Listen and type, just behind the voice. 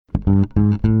Hey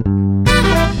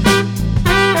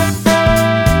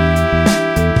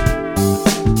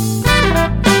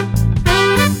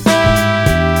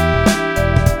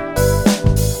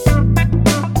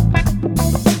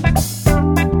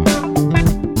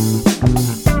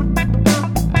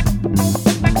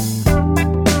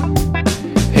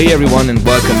everyone, and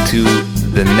welcome to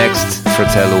the next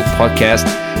Fratello podcast.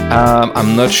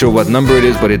 I'm not sure what number it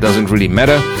is, but it doesn't really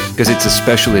matter because it's a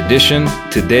special edition.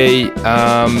 Today,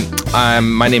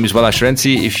 my name is Balázs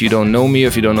Renczy. If you don't know me,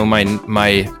 if you don't know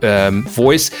my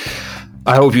voice,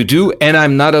 I hope you do. And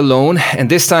I'm not alone. And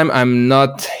this time I'm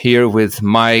not here with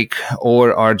Mike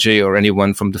or RJ or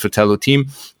anyone from the Fratello team,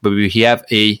 but we have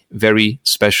a very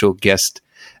special guest.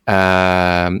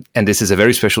 And this is a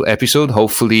very special episode,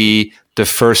 hopefully the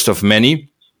first of many,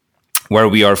 where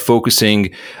we are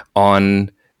focusing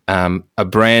on a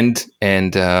brand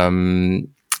and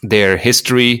their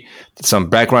history, some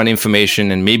background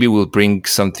information, and maybe we'll bring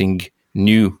something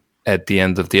new at the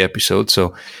end of the episode.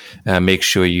 So make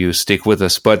sure you stick with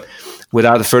us. But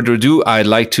without further ado, I'd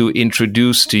like to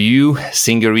introduce to you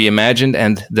Singer Reimagined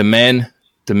and the man,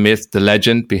 the myth, the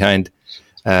legend behind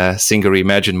Singer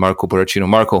Reimagined, Marco Borracino.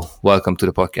 Marco, welcome to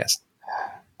the podcast.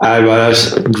 Hi,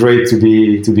 Balázs. Great to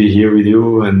be here with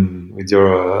you and with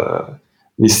your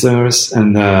listeners,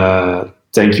 and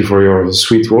thank you for your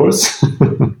sweet words.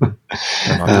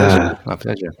 My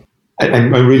pleasure.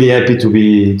 I'm really happy to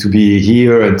be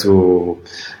here and to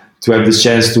have this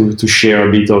chance to share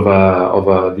a bit of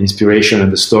the inspiration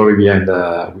and the story behind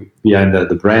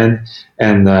the brand,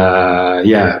 and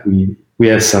we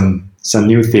have some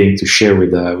new thing to share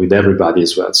with everybody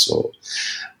as well. So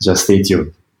just stay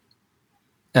tuned.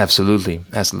 Absolutely.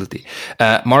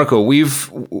 Marco,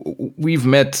 we've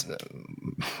met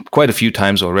quite a few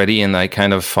times already, and I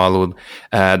kind of followed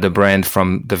the brand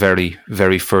from the very,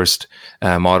 very first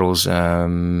models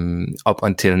up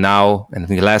until now. And I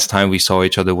think the last time we saw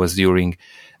each other was during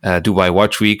Dubai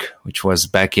Watch Week, which was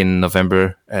back in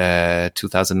November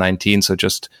 2019. So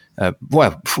just,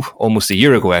 almost a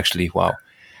year ago, actually. Wow.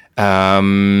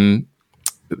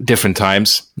 Different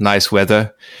times, nice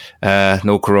weather,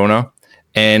 no corona.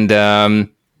 And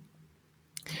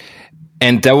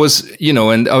that was,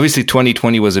 and obviously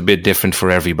 2020 was a bit different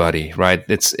for everybody, right?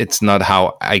 It's not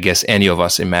how I guess any of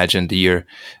us imagined the year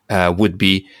would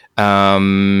be.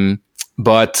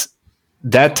 But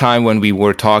that time when we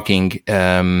were talking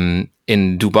in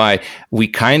Dubai, we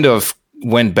kind of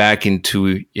went back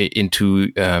into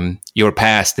your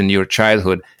past and your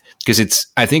childhood, because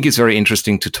I think it's very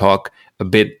interesting to talk a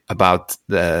bit about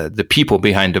the people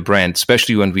behind the brand,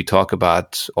 especially when we talk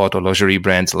about auto luxury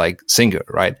brands like Singer,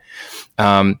 right?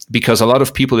 Because a lot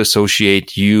of people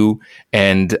associate you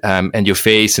and your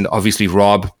face, and obviously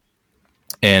Rob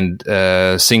and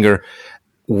Singer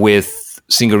with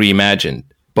Singer Reimagined,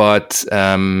 but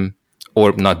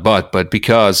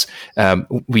because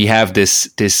we have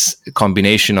this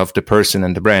combination of the person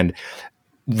and the brand.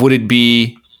 Would it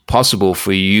be possible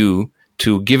for you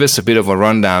to give us a bit of a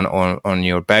rundown on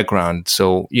your background?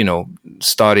 So,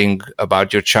 starting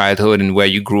about your childhood and where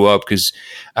you grew up, because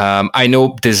I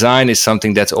know design is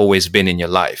something that's always been in your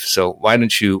life. So why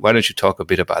don't you talk a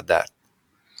bit about that?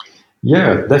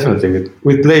 Yeah, definitely,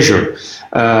 with pleasure.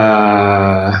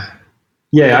 I'm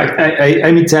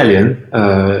Italian.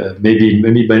 Maybe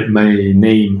my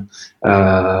name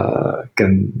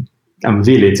can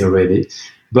unveil it already.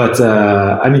 But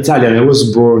I'm Italian. I was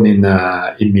born in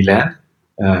Milan,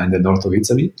 in the north of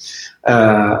Italy,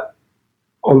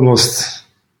 almost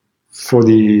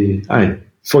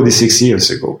 46 years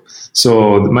ago.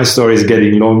 So my story is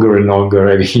getting longer and longer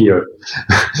every year.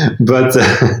 But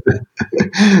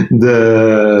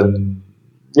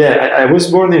I was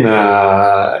born in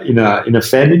a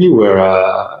family where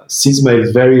since my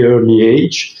very early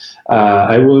age,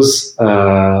 I was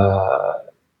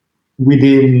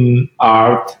within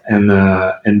art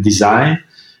and design,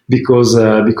 because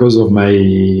of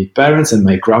my parents and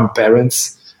my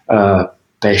grandparents'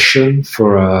 passion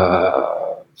for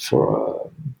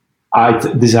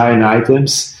design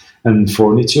items and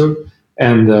furniture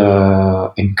and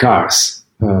cars,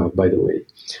 by the way.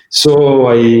 So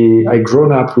I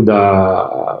grown up with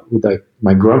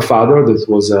my grandfather that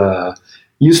was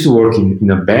used to work in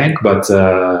a bank, but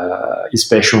his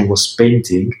passion was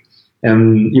painting.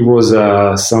 And he was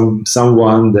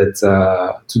someone that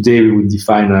today we would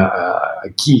define a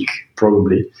geek,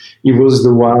 probably. He was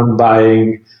the one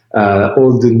buying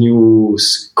all the new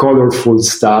colorful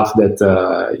stuff that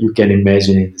you can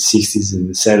imagine in the 60s and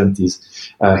the 70s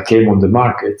came on the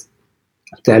market.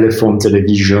 Telephone,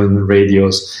 television,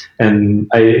 radios. And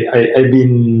I've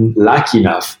been lucky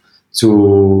enough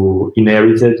to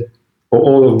inherit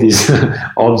all of these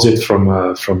objects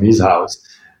from his house,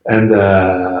 and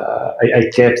I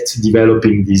kept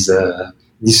developing this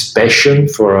passion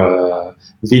for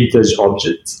vintage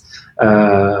objects.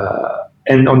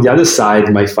 And on the other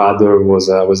side, my father was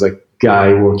a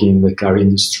guy working in the car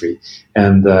industry,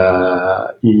 and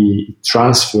he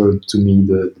transferred to me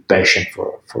the passion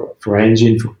for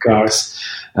engine, for cars,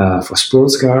 for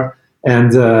sports car,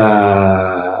 and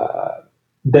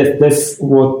that's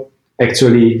what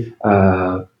actually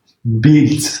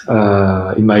built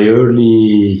in my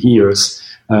early years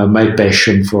my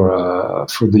passion for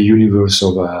the universe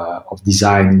of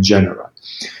design in general.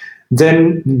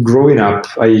 Then, growing up,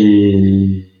 I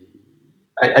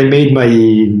made my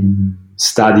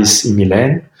studies in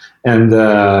Milan, and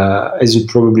as you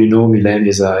probably know, Milan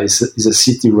is a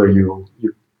city where you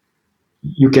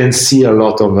can see a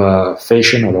lot of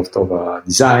fashion, a lot of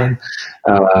design,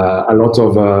 a lot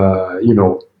of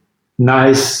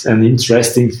nice and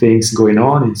interesting things going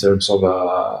on in terms of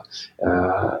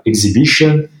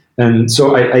exhibition. And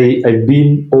so I've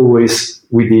been always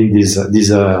within this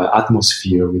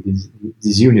atmosphere, within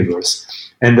this universe.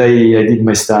 And I did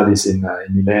my studies in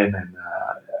Milan, and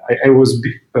I was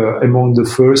among the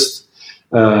first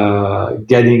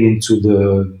getting into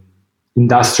the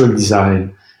industrial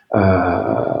design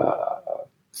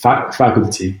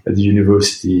faculty at the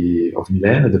University of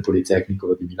Milan, at the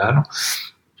Politecnico di Milano.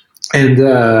 And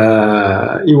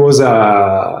it was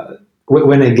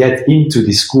when I get into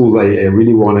the school, I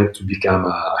really wanted to become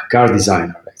a car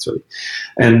designer, actually.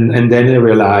 And then I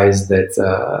realized that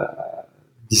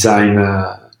design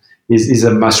is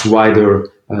a much wider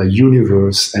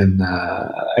universe, and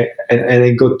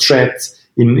I got trapped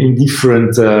in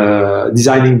different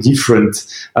designing different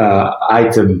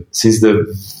items since the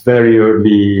very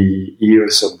early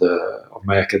years of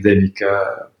my academic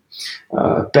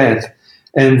path.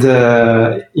 And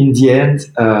in the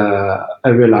end, I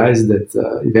realized that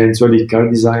eventually car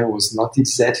design was not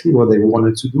exactly what I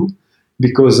wanted to do,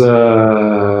 because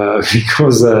the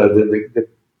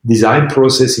design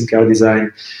process in car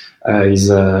design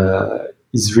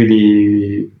is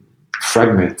really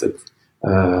fragmented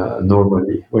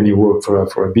normally when you work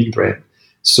for a big brand.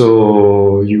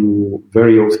 So you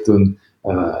very often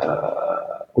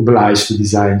obliged to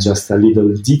design just a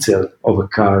little detail of a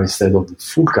car instead of the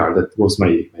full car. That was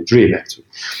my dream, actually.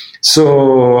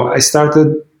 So I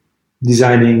started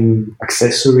designing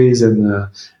accessories and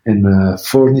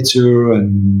furniture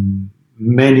and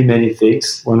many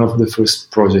things. One of the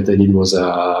first projects I did was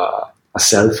a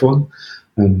cell phone,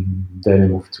 and then I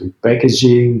moved to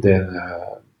packaging. Then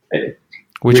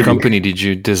which company did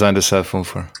you design the cell phone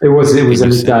for? It was an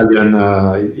Italian.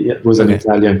 It was an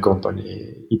Italian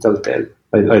company, Italtel.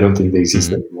 I don't think they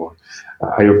exist anymore.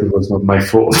 I hope it was not my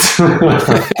fault.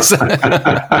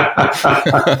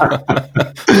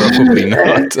 Probably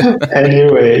not.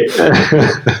 Anyway, at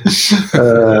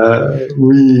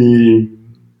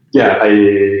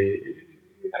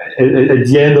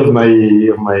the end of my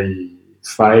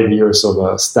 5 years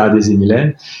of studies in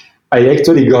Milan, I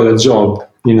actually got a job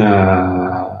in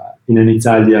an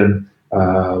Italian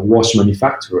watch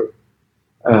manufacturer.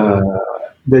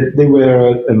 They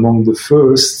were among the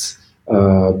first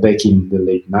back in the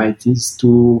late 90s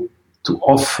to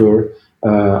offer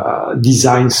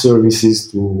design services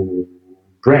to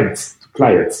brands, to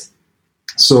clients.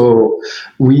 So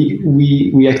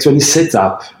we actually set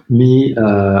up, me,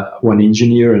 one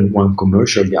engineer and one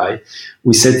commercial guy,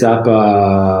 we set up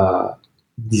a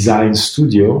design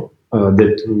studio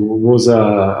that was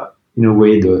in a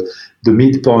way the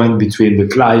midpoint between the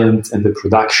client and the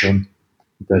production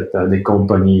that the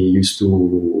company used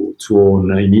to own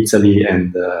in Italy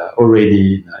and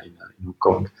already in Hong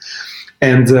Kong.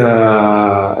 And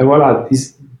voila,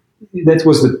 that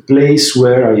was the place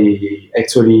where I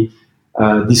actually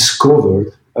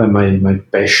discovered my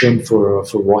passion for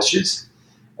watches,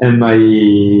 and my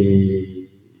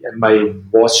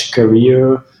watch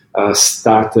career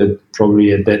started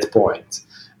probably at that point.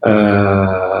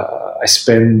 I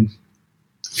spent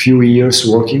few years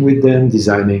working with them,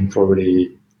 designing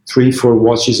probably 3-4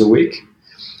 watches a week,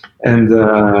 and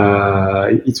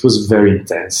it was very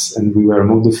intense. And we were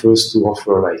among the first to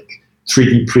offer like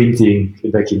 3D printing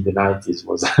back in the 90s.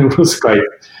 Was quite,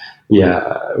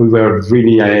 we were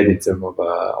really ahead in terms of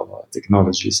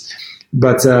technologies.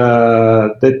 But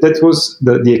that was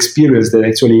the experience that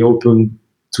actually opened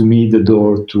to me the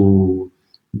door to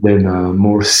then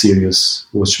more serious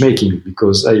watchmaking,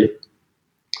 because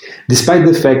despite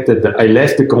the fact that I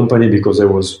left the company because I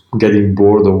was getting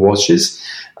bored of watches,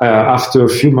 after a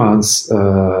few months,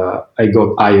 I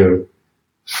got hired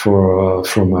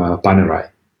from Panerai.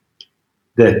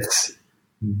 That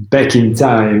back in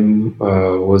time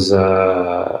was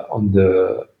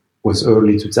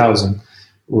early 2000.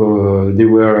 They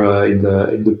were in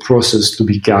the process to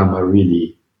become a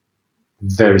really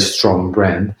very strong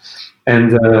brand,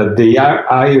 and they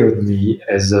hired me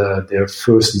as their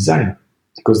first designer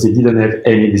because they didn't have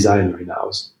any designer in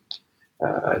house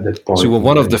at that point. So you were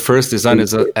one of the first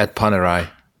designers at Panerai.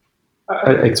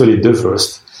 Actually, the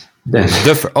first. Then,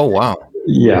 oh wow.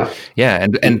 Yeah.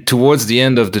 And towards the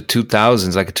end of the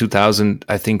 2000s, like 2000,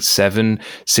 I think 7,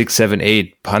 6, 7,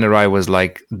 8, Panerai was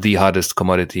like the hottest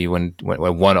commodity when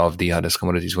one of the hottest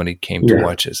commodities when it came to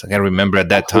watches. Like I remember at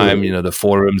that time, the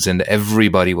forums and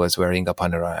everybody was wearing a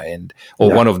Panerai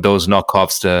or one of those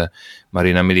knockoffs, the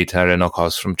Marina Militare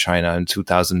knockoffs from China in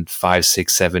 2005,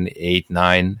 6, 7, 8,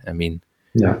 9. I mean,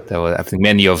 there were, I think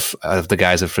many of the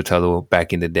guys at Fratello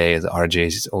back in the day, as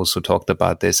RJ also talked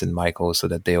about this, and Mike also,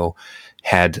 that they all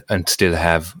had and still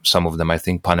have, some of them, I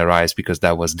think, Panerais, because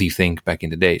that was the thing back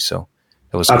in the day. So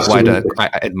it was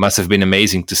it must have been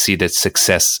amazing to see that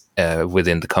success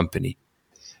within the company.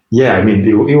 Yeah, I mean,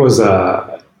 it was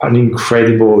an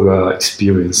incredible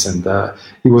experience, and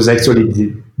it was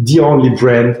actually the only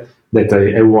brand that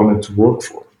I wanted to work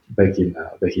for back in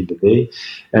the day,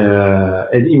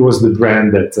 and it was the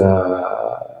brand that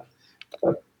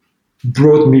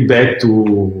brought me back to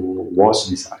watch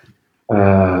design.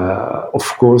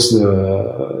 Of course,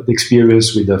 the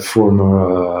experience with the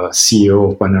former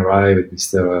CEO of Panerai, with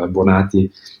Mr. Bonatti,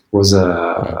 was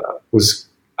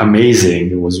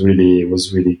amazing. It was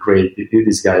really great.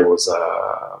 This guy was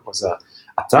a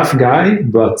tough guy,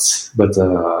 but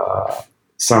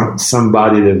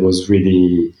somebody that was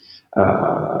really.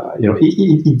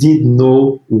 He did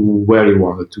know where he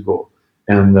wanted to go,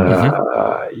 and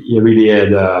he really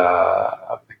had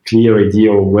a clear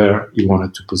idea of where he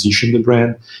wanted to position the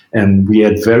brand. And we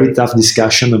had very tough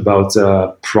discussion about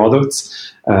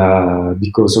products,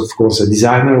 because of course a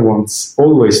designer wants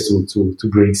always to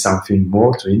bring something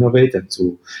more, to innovate, and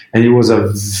it was a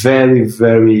very,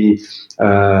 very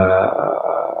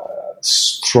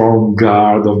strong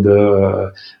guard of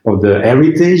the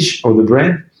heritage of the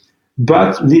brand.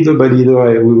 But little by little,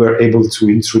 we were able to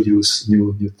introduce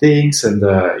new things, and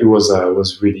it was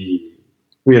really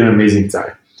an amazing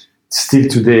time. Still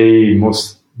today,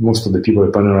 most of the people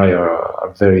at Panerai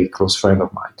are very close friends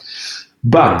of mine.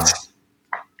 But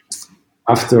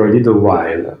after a little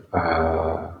while,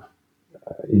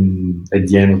 at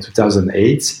the end of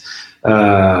 2008,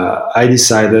 I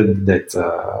decided that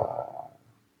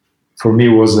for me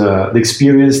was the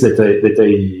experience that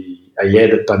I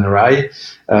had at Panerai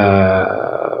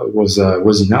was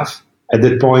enough. At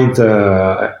that point,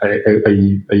 I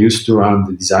used to run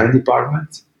the design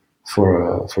department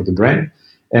for the brand,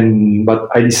 but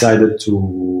I decided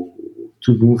to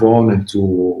move on and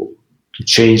to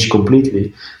change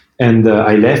completely. And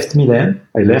I left Milan,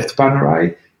 I left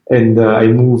Panerai, and I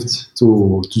moved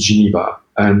to Geneva.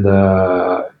 And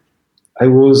I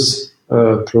was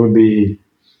probably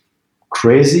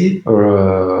crazy,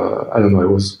 or I don't know.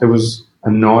 I was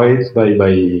annoyed by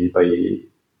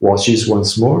watches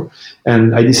once more,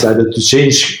 and I decided to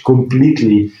change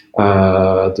completely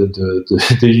the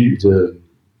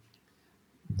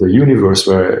universe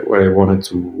where I wanted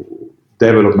to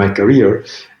develop my career,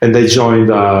 and I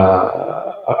joined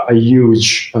a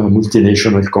huge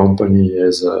multinational company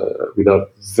with a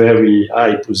very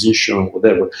high position,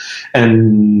 whatever,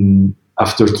 and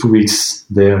after 2 weeks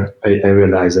there, I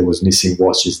realized I was missing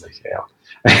watches like hell.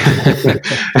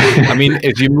 I mean,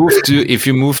 if you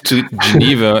move to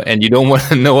Geneva and you don't want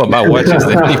to know about watches,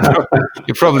 then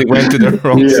you probably went to the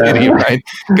wrong city, right?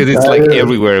 Because it's like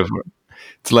everywhere.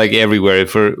 It's like everywhere.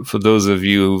 For those of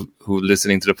you who are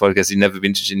listening to the podcast, you've never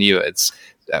been to Geneva.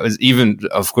 That was even,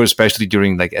 of course, especially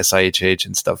during like SIHH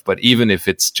and stuff. But even if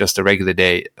it's just a regular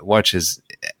day, watches,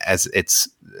 as it's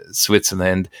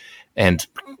Switzerland and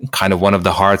kind of one of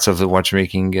the hearts of the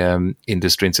watchmaking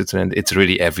industry in Switzerland, it's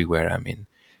really everywhere. I mean,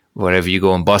 wherever you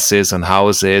go, on buses, on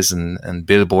houses, and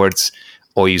billboards,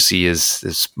 all you see is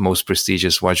this most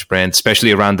prestigious watch brand,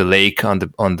 especially around the lake, on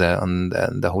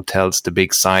the hotels, the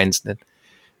big signs that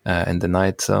in the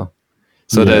night. So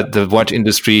the watch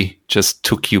industry just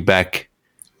took you back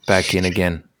in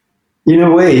again. In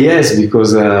a way, yes,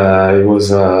 because it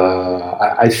was.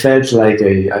 I felt like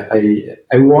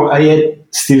I had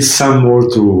still some more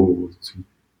to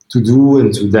do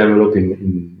and to develop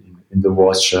in the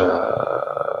watch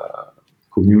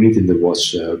community, in the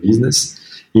watch business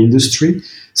industry.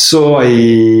 So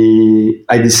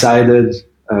I decided,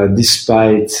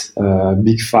 despite a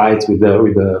big fight with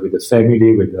the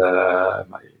family, with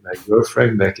my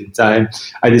girlfriend back in time,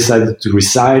 I decided to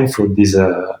resign from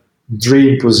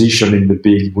dream position in the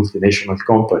big multinational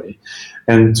company,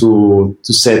 and to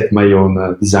set my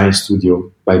own design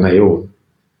studio by my own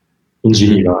in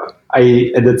Geneva.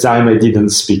 At the time I didn't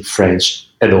speak French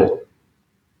at all,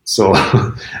 so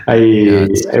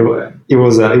it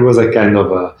was a kind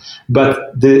of a.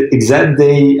 But the exact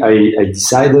day I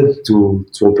decided to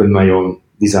open my own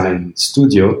design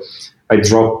studio, I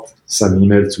dropped some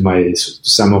email to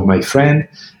some of my friends,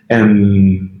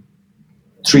 and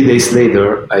 3 days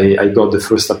later I got the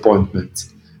first appointment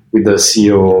with the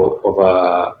CEO of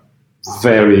a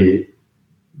very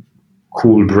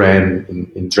cool brand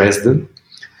in Dresden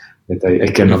that I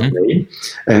cannot name,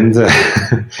 and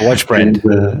watch brand.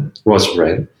 Watch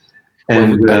brand.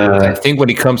 And I think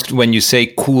when you say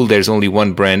cool, there's only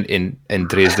one brand in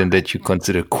Dresden that you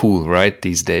consider cool, right?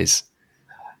 These days,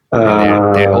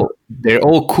 they're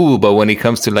all cool, but when it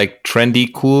comes to like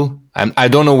trendy cool, I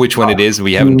don't know which one it is.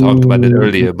 We haven't talked about it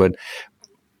earlier, but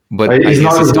it's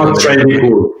not trendy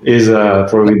cool. It's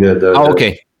probably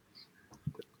okay.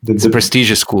 The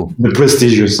prestigious cool. The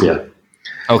prestigious, yeah.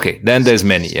 Okay, then there's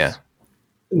many, yeah.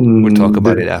 We'll talk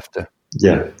about it after.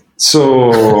 Yeah.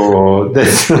 So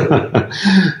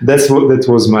that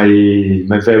was my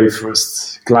very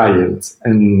first client,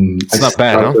 and it's not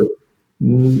bad, huh?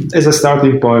 As a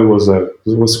starting point, was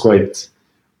quite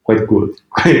good,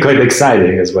 quite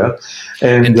exciting as well.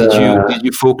 And did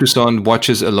you focus on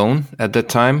watches alone at that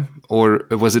time, or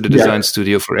was it a design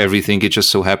studio for everything? It just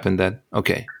so happened that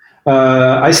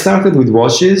I started with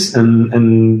watches,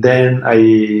 and then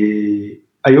I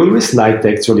always liked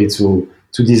actually to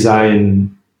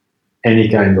design any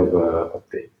kind of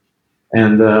thing.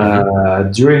 And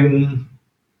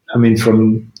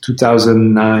from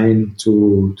 2009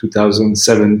 to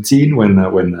 2017, when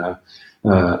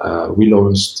we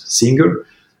launched Singer,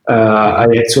 I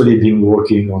actually been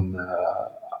working on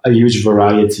a huge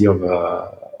variety of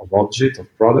objects, of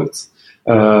products.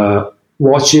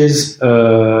 Watches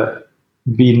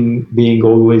being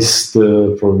always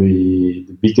probably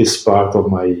the biggest part of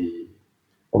my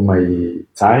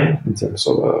time in terms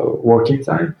of working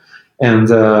time, and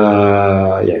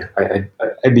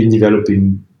I've been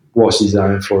developing watch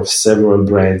design for several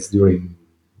brands during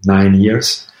 9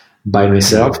 years by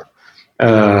myself,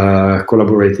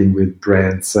 collaborating with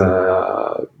brands,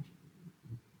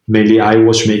 mainly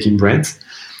iWatch making brands,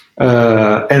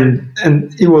 and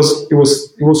it was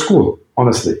cool.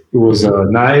 Honestly, it was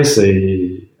nice.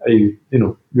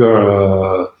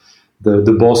 You're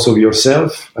the boss of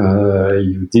yourself.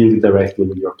 You deal directly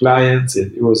with your clients.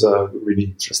 It was really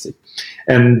interesting.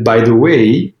 And by the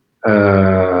way,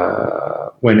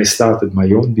 when I started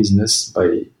my own business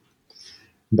by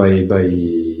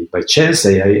chance,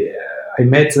 I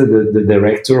met the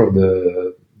director of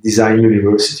the Design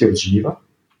University of Geneva,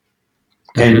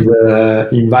 and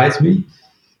invited me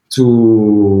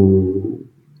to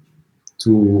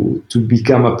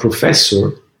become a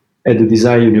professor at the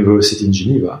Design University in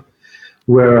Geneva,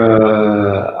 where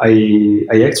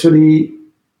I actually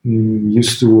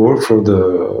used to work for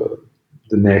the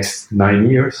next 9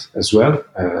 years as well.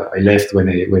 I left when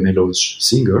I launched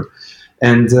Singer,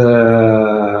 and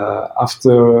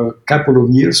after a couple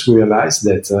of years, we realized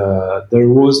that there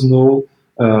was no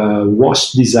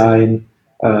watch design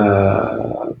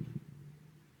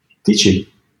teaching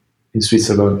in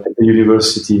Switzerland at the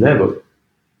university level.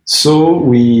 So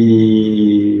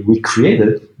we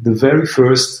created the very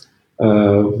first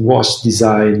watch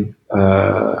design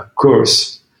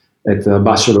course at the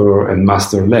bachelor and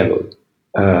master level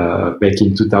back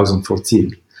in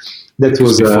 2014. That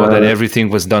was before that everything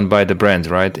was done by the brand,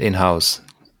 right, in-house.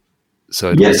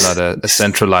 So it was not a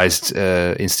centralized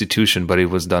institution, but it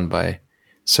was done by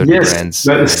certain brands.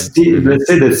 But still, let's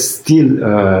say that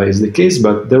still is the case.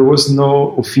 But there was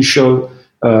no official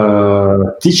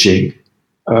teaching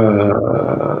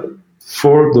for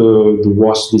the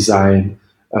watch design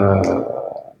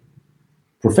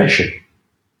profession,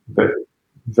 but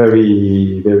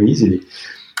very, very easily.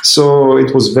 So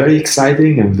it was very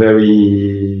exciting and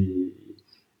very,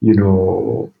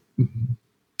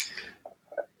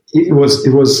 it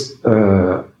was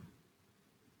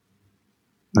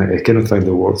I cannot find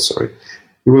the word, sorry.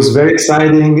 It was very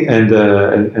exciting and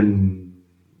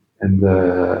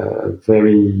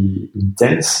very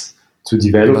intense to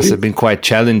develop. It must have been quite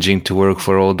challenging to work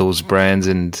for all those brands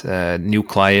and new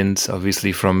clients,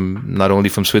 obviously not only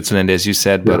from Switzerland, as you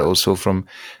said, but also from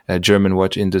German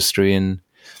watch industry. And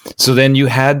so then you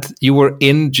were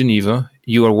in Geneva,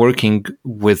 you are working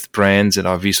with brands and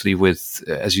obviously with,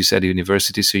 as you said,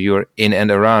 university. So you're in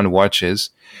and around watches.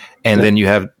 And then you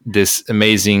have this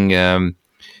amazing,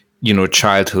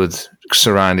 childhood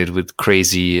surrounded with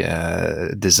crazy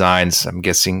designs. I'm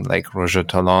guessing like Roger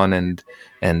Talon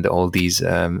and all these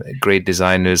great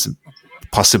designers,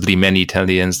 possibly many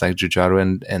Italians like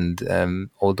Giugiaro and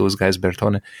all those guys,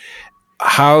 Bertone.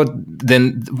 How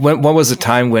then? What was the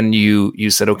time when you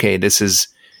said, okay, this is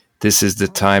the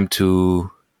time to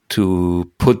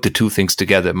put the two things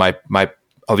together? My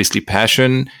obviously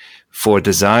passion for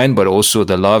design, but also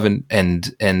the love and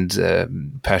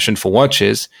passion for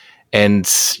watches, and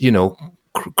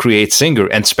create Singer,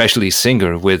 and especially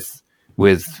Singer with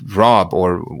Rob.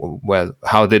 Or well,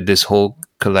 how did this whole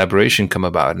collaboration come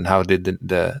about, and how did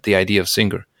the idea of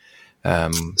Singer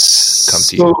come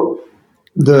to you?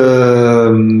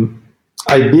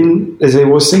 I've been, as I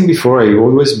was saying before, I've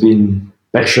always been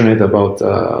passionate about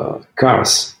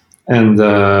cars, and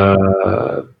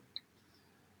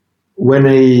when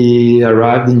I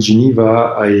arrived in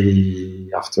Geneva,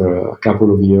 after a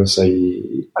couple of years,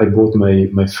 I bought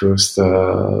my first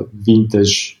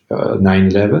vintage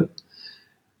 911.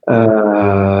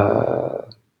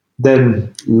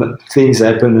 Then things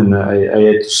happened, and I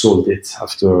had to sold it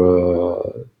after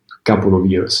a couple of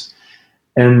years.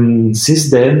 And since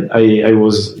then, I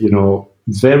was,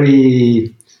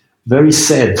 very, very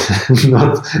sad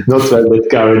not to have that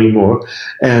car anymore.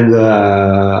 And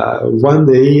one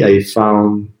day I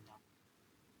found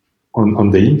on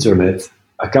the internet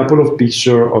a couple of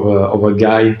pictures of a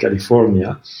guy in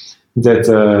California that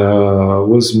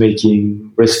was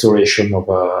making restoration of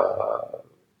a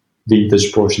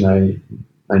vintage Porsche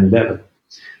 911.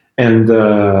 And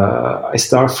I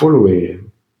started following him.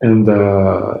 And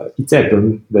it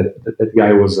happened that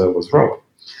guy was Rob.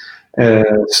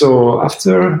 So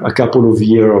after a couple of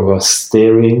years of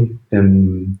staring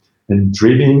and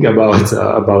dreaming about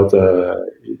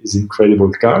his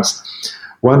incredible cars,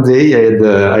 one day I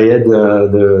had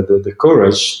the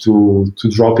courage to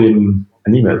drop him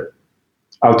an email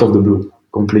out of the blue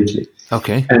completely.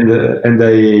 Okay. And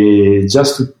I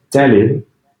just to tell him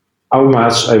how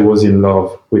much I was in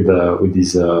love with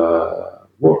his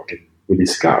work, with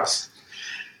his cars.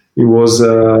 It was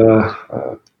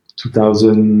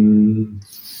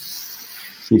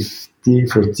 2015,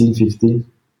 14, 15.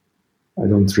 I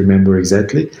don't remember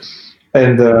exactly.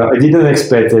 And I didn't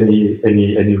expect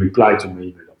any reply to my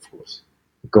email, of course,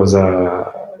 because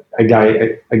a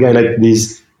guy like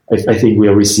this, I think we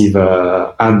receive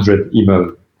 100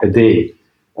 email a day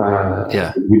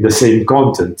with the same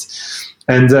content.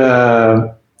 And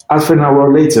half an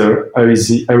hour later, I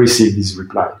received this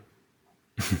reply.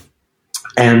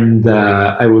 And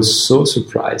I was so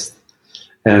surprised.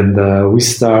 And we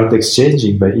start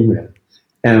exchanging by email.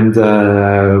 And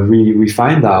we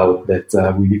find out that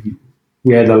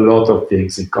we had a lot of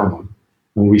things in common.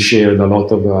 And we shared a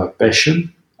lot of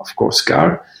passion, of course,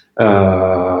 car,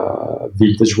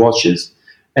 vintage watches,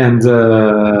 and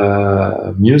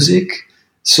music.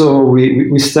 So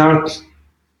we start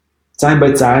time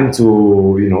by time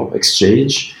to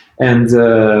exchange. And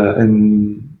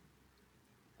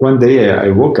one day I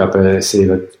woke up and I say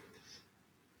that,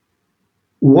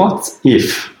 what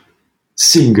if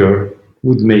Singer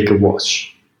would make a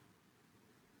watch?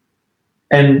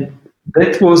 And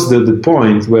that was the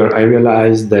point where I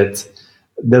realized that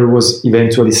there was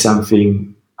eventually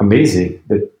something amazing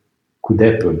that could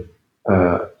happen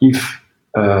if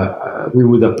we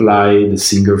would apply the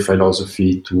Singer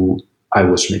philosophy to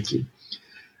watchmaking.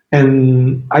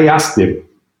 And I asked him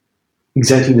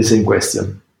exactly the same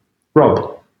question.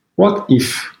 Rob, what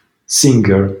if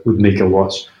Singer would make a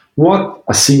watch? What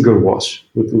a Singer watch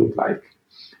would look like?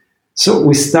 So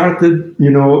we started,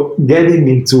 getting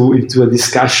into a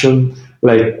discussion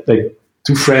like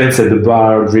two friends at the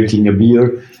bar drinking a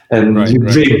beer, and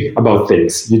dream about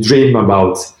things. You dream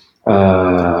about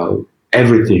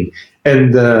everything.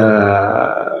 And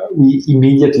we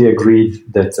immediately agreed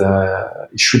that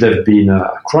it should have been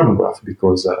a chronograph,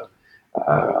 because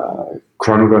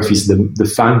chronograph is the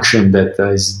function that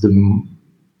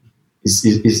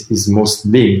is most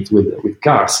linked with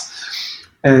cars.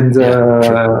 And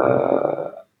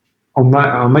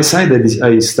on my side,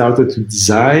 I started to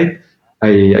design.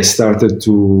 I started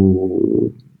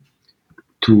to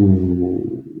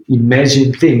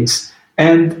imagine things.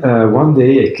 And one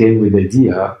day I came with the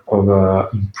idea of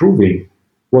improving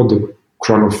what the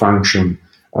chrono function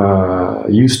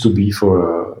used to be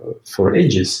for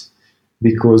ages,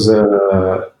 because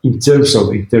in terms of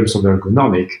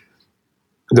ergonomic,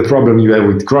 the problem you have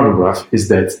with chronograph is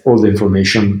that all the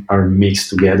information are mixed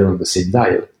together on the same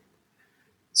dial.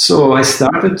 So I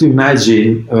started to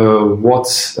imagine what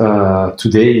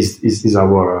today is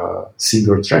our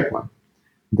Singer TrackMan.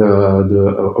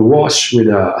 A watch with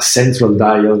a central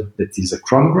dial that is a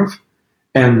chronograph,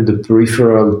 and the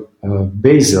peripheral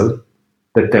bezel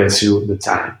that tells you the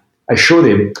time. I showed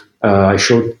him. I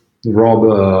showed Rob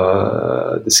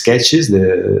the sketches,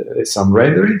 some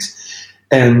renderings,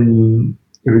 and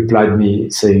he replied me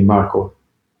saying, "Marco,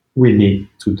 we need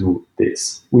to do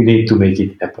this. We need to make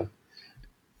it happen."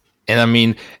 And I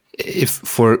mean, if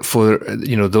for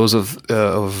those of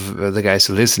the guys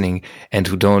who are listening and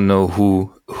who don't know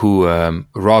who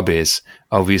Rob is,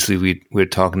 obviously we're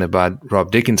talking about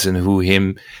Rob Dickinson, who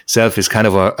himself is kind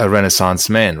of a Renaissance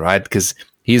man, right? Because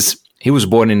he was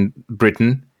born in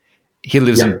Britain. He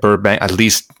lives in Burbank. At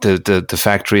least the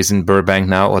factory is in Burbank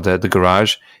now, or the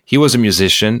garage. He was a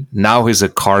musician. Now he's a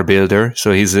car builder.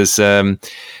 So he's this.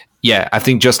 I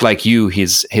think just like you,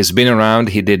 he's been around.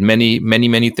 He did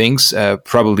many things,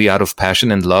 probably out of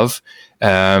passion and love,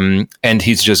 and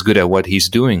he's just good at what he's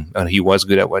doing. He was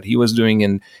good at what he was doing,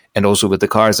 and also with the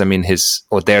cars. I mean,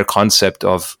 their concept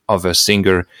of a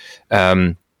Singer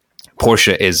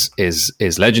Porsche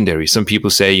is legendary. Some people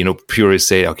say, purists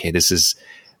say, okay,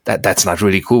 that's not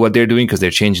really cool what they're doing because they're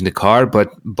changing the car,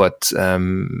 but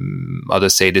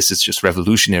others say this is just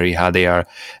revolutionary how they are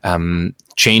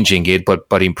changing it,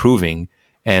 but improving.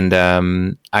 And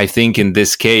I think in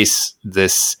this case,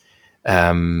 this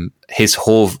his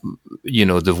whole,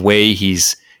 the way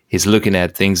he's looking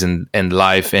at things and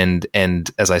life, and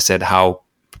as I said, how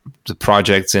the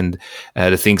projects and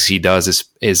the things he does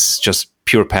is just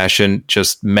pure passion,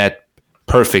 just met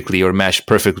perfectly or matched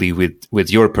perfectly with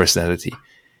your personality.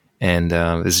 And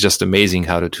it's just amazing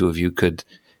how the two of you could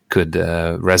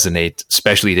resonate,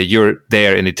 especially that you're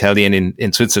there in Italian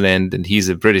in Switzerland, and he's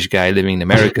a British guy living in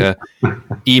America,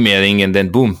 emailing, and then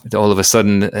boom, all of a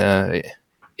sudden,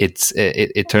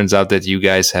 it turns out that you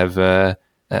guys have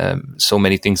so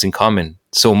many things in common,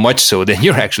 so much so that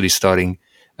you're actually starting,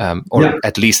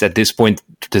 at least at this point,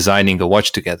 designing a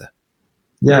watch together.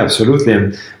 Yeah, absolutely.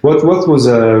 And what was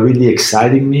really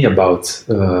exciting me about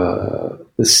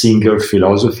the Singer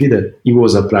philosophy that he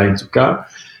was applying to car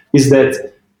is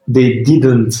that they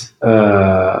didn't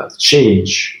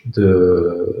change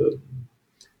the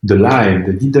line.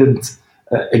 They didn't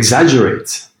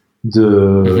exaggerate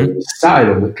the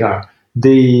style of the car.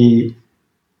 They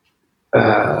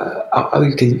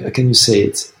how can you say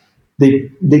it?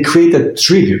 They created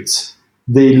tributes.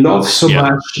 They love so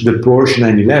much the Porsche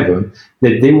 911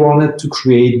 that they wanted to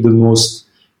create the most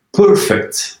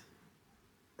perfect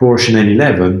Porsche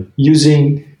 911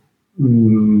 using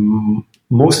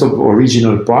most of the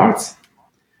original parts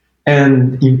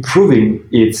and improving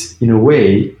it in a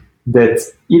way that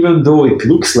even though it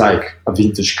looks like a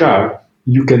vintage car,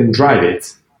 you can drive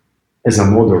it as a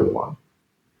modern one.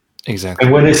 Exactly.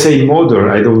 And when I say modern,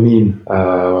 I don't mean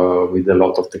with a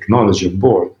lot of technology on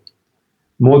board.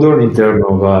 Modern in terms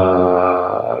of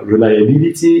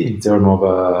reliability, in terms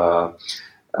of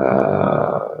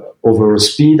over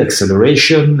speed,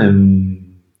 acceleration,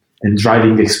 and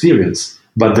driving experience.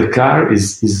 But the car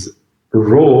is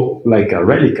raw like a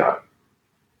rally car.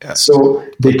 Yeah. So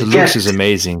the look is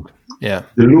amazing. Yeah,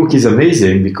 the look is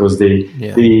amazing because they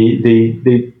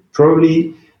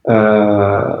probably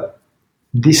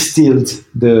distilled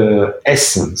the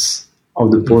essence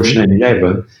of the Porsche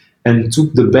 911 and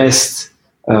took the best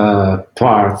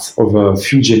part of a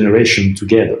few generations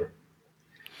together.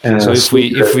 So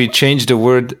if we change the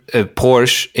word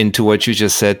Porsche into what you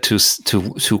just said to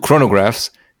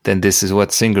chronographs, then this is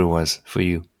what Singer was for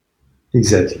you.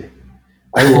 Exactly.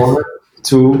 I wanted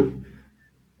to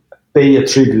pay a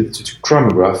tribute to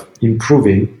chronograph,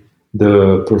 improving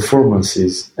the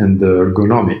performances and the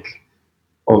ergonomic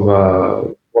of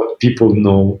what people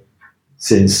know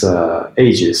since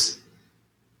ages,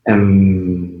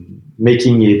 and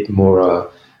making it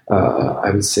more, I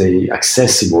would say,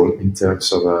 accessible in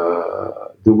terms of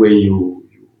the way you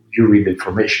read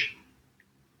information.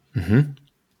 Mm-hmm.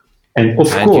 And of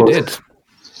course,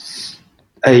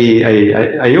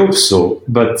 I hope so.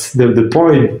 But the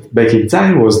point back in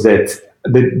time was that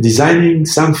designing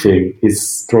something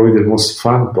is probably the most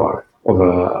fun part of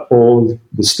all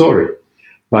the story.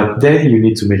 But then you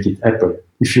need to make it happen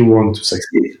if you want to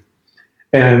succeed.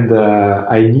 And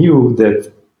I knew that,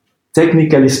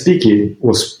 technically speaking, it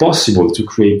was possible to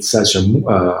create such a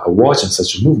watch and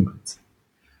such a movement.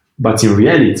 But in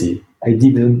reality, I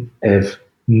didn't have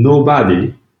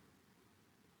nobody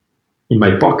in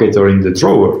my pocket or in the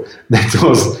drawer that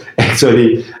was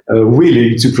actually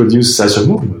willing to produce such a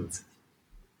movement.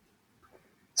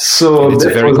 So it's a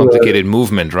very complicated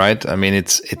movement, right? I mean,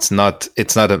 it's not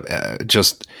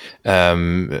just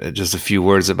a few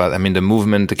words about. I mean, the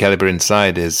movement, the caliber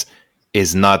inside is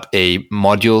not a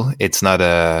module. It's not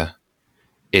a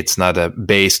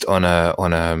based on a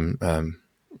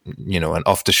an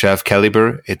off-the-shelf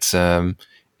caliber. It's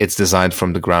designed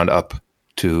from the ground up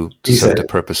to serve the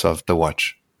purpose of the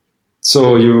watch.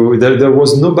 So there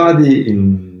was nobody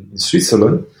in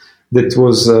Switzerland that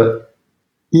was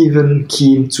even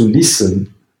keen to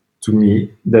listen to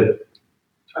me, that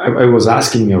I was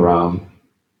asking around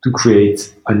to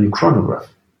create a new chronograph.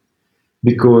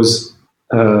 Because,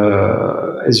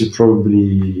 as you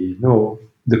probably know,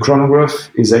 the chronograph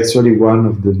is actually one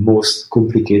of the most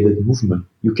complicated movements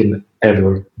you can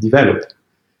ever develop.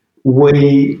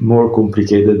 Way more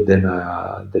complicated than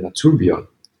a tourbillon.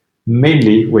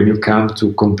 Mainly when you come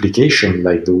to complication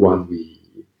like the one we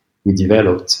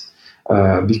developed,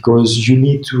 because you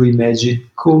need to imagine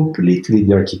completely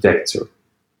the architecture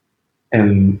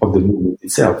and of the movement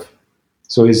itself.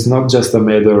 So it's not just a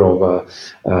matter of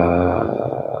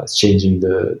changing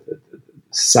the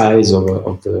size of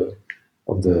the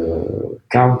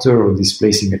counter or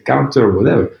displacing a counter or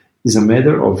whatever. It's a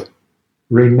matter of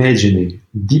reimagining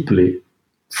deeply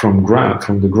from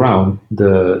the ground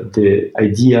the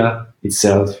idea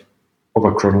itself of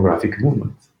a chronographic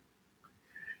movement.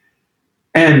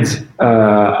 And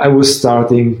I was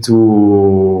starting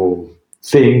to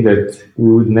think that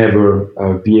we would never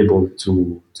be able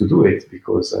to do it,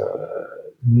 because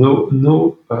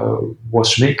no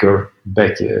watchmaker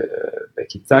back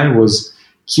in time was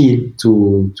keen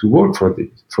to work for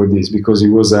this, because it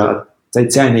was a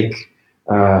titanic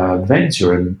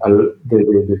venture, and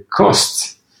the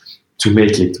cost to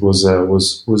make it was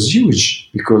huge,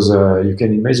 because you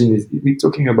can imagine we're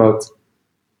talking about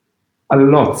a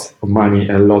lot of money,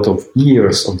 a lot of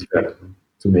years of development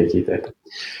to make it happen.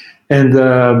 And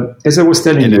as I was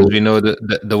telling you, as we know,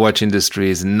 the watch industry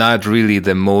is not really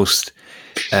the most,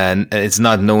 and it's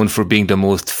not known for being the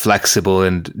most flexible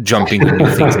and jumping into new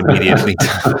things immediately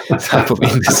type of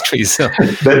industry. So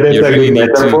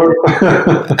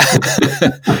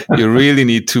you really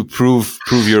need to prove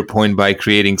your point by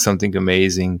creating something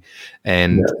amazing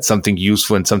and something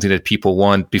useful and something that people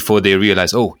want before they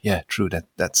realize, oh yeah, true,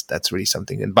 that's really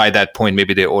something. And by that point,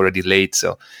 maybe they're already late.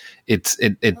 So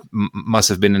it must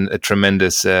have been a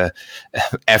tremendous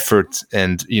effort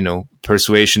and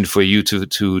persuasion for you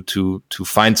to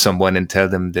find someone and tell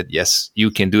them that yes, you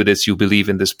can do this. You believe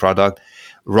in this product.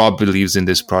 Rob believes in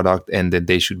this product, and that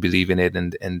they should believe in it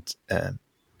and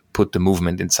put the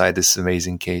movement inside this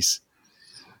amazing case.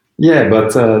 Yeah,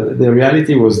 but the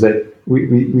reality was that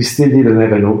we still didn't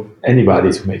have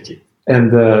anybody to make it,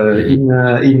 and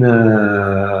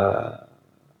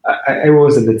I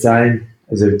was at the time,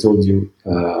 as I told you,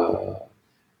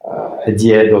 at the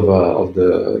head of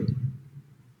the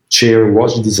chair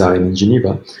watch design in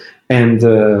Geneva, and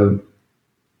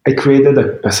I created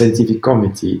a scientific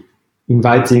committee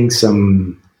inviting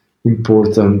some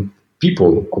important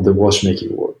people of the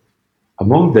watchmaking world.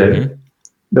 Among them,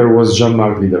 there was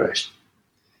Jean-Marc Wiederrecht.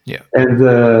 Yeah, and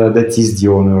that is the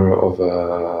owner of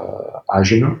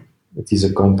Agenor. That is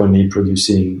a company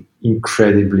producing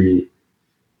incredible,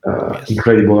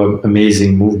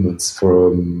 amazing movements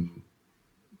for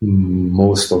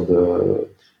most of the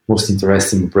most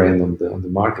interesting brand on the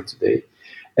market today.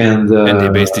 And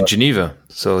they're based in Geneva,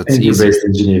 so it's easy. They're based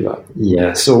in Geneva,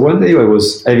 yeah. So one day I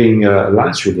was having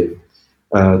lunch with him,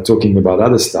 talking about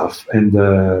other stuff, and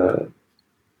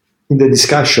in the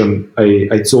discussion,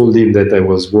 I told him that I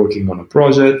was working on a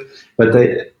project, but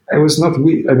I was not.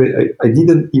 I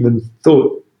didn't even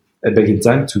thought back in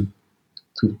time to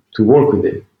work with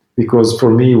him, because for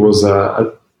me it was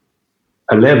a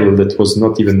level that was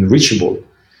not even reachable,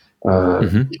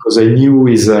 because I knew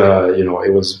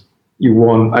he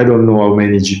won I don't know how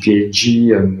many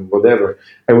GPHG and whatever.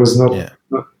 I was not. Yeah.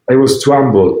 I was too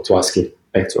humble to ask him,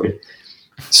 actually.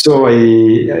 So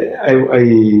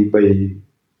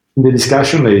in the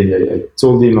discussion, I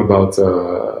told him about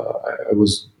I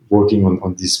was working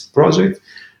on this project,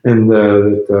 and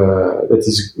that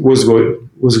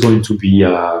was going to be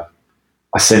a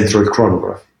central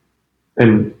chronograph.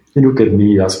 And he looked at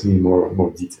me, asked me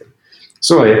more detail.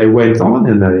 So I went on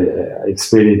and I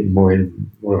explained it more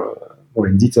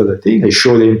in detail. The thing I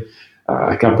showed him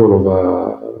a couple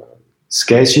of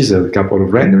sketches and a couple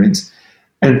of renderings,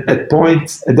 and at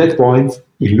that point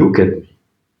he looked at me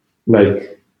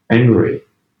like angry,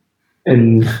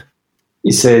 and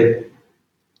he said,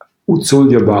 "Who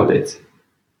told you about it?"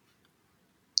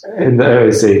 And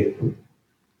I say,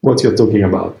 "What you're talking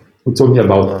about? Who told me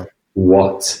about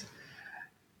what?"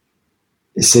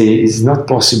 He say, "It's not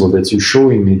possible that you're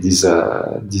showing me these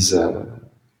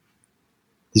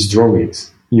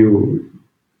drawings.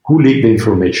 Who leaked the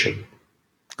information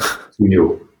to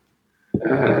you?"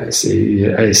 I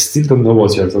say, "I still don't know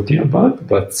what you're talking about,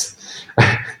 but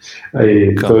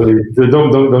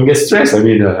Don't get stressed. I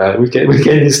mean, we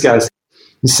can discuss.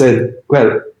 He said,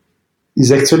 well,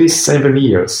 it's actually 7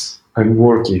 years I'm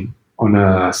working on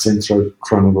a central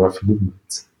chronograph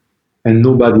movement, and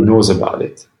nobody knows about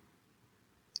it.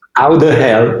 How the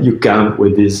hell you come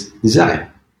with this design?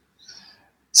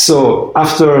 So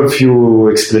after a few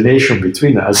explanations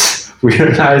between us, we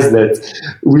realized that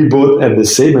we both had the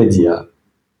same idea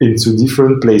in two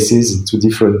different places, in two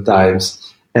different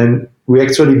times, and we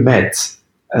actually met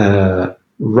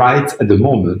right at the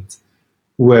moment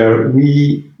where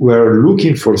we were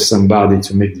looking for somebody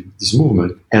to make this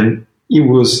movement, and he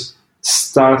was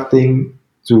starting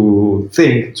to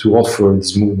think to offer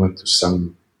this movement to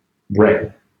some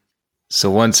brand.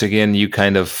 So once again, you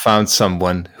kind of found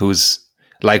someone who's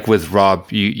like with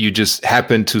Rob, you just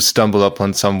happened to stumble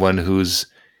upon someone who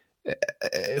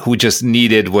just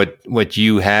needed what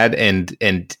you had, and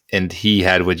he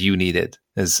had what you needed.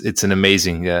 It's an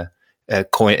amazing I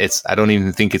don't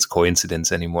even think it's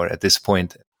coincidence anymore at this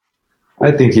point.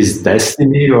 I think it's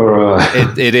destiny, or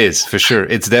it is for sure.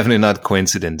 It's definitely not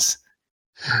coincidence.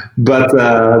 But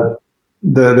the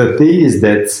thing is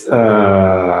that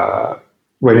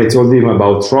when I told him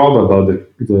about Rob, about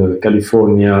the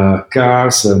California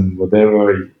cars and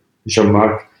whatever,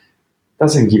 Jean-Marc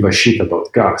doesn't give a shit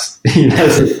about cars. He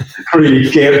doesn't really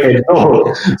care at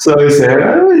all. So he said,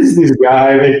 "Is this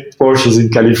guy make Porsches in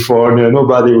California?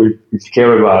 Nobody will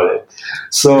care about it."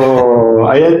 So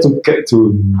I had to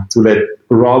let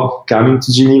Rob come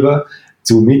into Geneva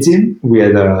to meet him. We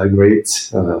had a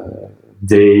great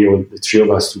day, all the three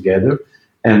of us together,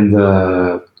 and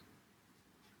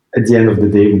at the end of the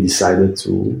day, we decided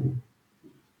to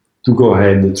go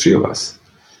ahead, the three of us.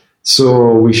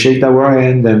 So we shook our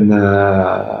hand, and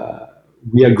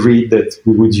we agreed that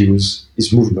we would use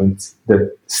his movement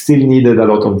that still needed a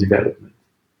lot of development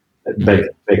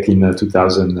back in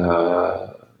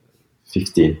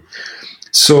 2015.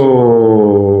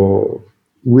 So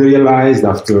we realized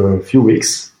after a few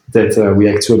weeks that we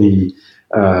actually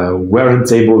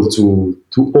weren't able to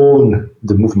own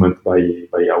the movement by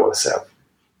ourselves,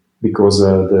 because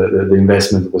the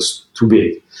investment was too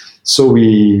big. So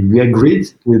we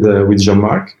agreed with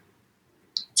Jean-Marc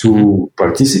to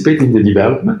participate in the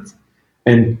development,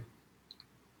 and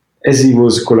as he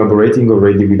was collaborating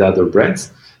already with other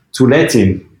brands, to let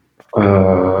him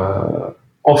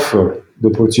offer the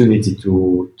opportunity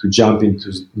to jump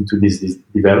into this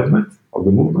development of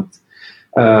the movement,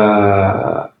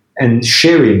 and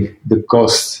sharing the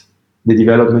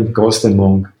development cost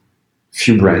among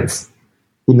few brands,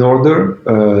 in order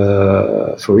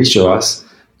for each of us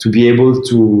to be able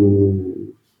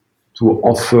to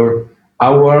offer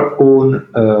our own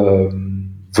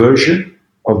version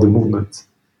of the movement.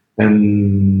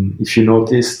 And if you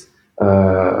noticed,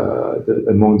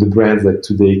 among the brands that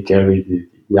today carry the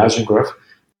Hagengraph,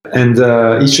 and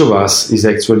each of us is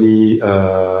actually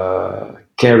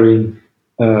carrying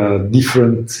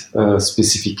different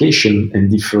specification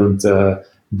and different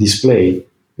display,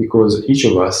 because each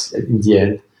of us, in the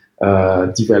end,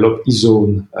 developed his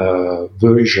own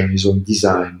version, his own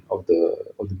design of the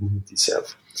movement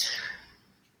itself.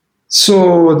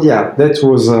 So yeah, that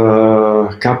was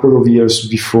a couple of years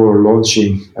before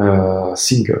launching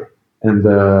Singer, and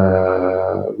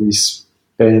we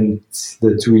spent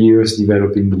the 2 years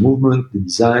developing the movement, the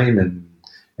design,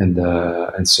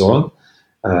 and so on.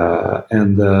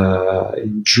 And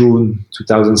in June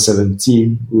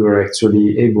 2017, we were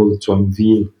actually able to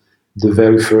unveil the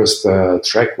very first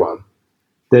track one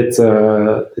that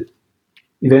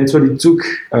eventually took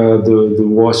the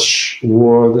watch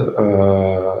world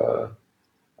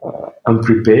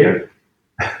unprepared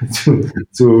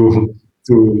to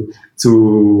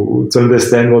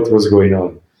understand what was going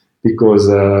on, because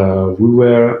we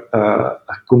were a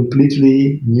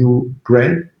completely new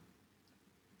brand,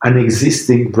 an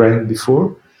existing brand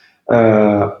before,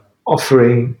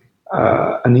 offering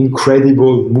an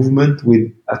incredible movement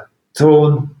with a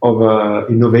ton of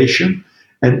innovation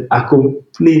and a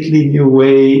completely new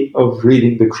way of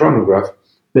reading the chronograph.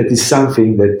 That is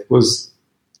something that was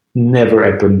never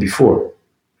happened before.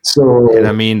 So, and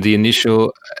I mean, the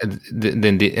initial,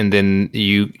 then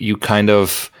you kind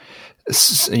of,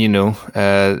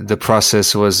 the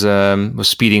process was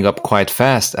speeding up quite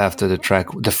fast after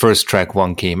the first track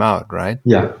one came out, right?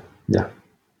 Yeah.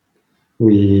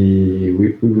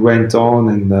 We went on,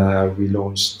 and we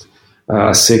launched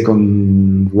a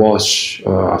second watch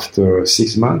after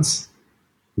 6 months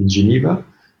in Geneva,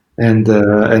 and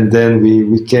then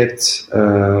we kept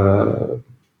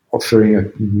offering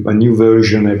a new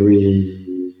version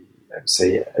every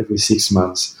 6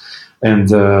 months, and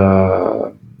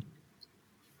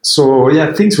So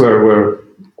yeah, things were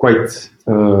quite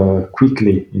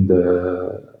quickly in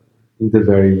the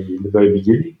very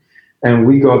beginning, and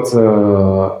we got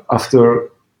after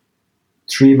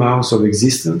 3 months of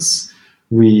existence,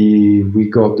 we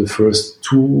got the first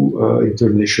two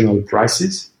international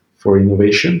prizes for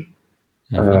innovation.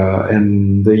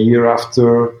 And the year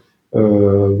after,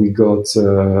 we got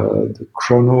the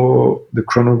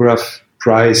chronograph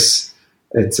prize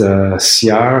at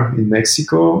CR in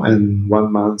Mexico, and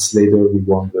 1 month later we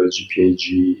won the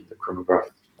GPAG, the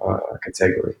chronograph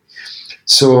category.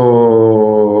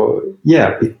 So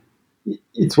yeah,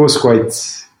 it was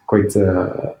quite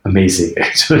amazing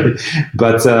actually,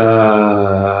 but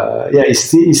yeah, it's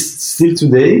still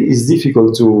today it's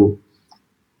difficult to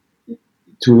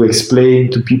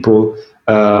explain to people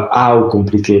how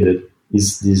complicated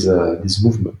is this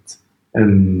movement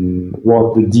and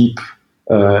what the deep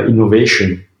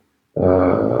innovation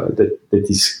that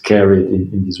is carried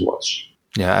in this watch.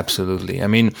 Yeah, absolutely. I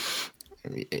mean,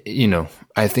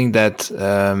 I think that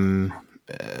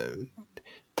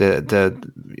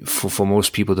for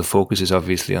most people the focus is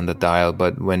obviously on the dial,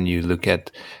 but when you look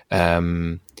at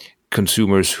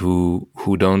consumers who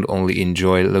don't only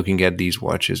enjoy looking at these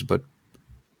watches, but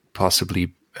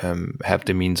possibly have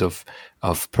the means of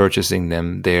purchasing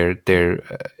them, they're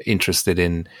interested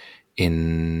in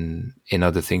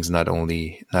other things, not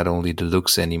only the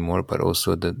looks anymore, but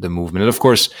also the movement. And of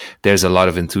course, there's a lot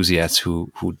of enthusiasts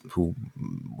who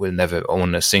will never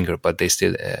own a Singer, but they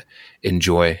still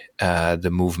enjoy the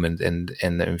movement. And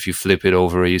if you flip it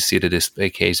over, you see the display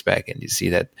case back, and you see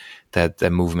that the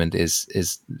movement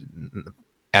is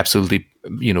absolutely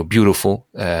beautiful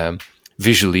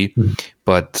visually,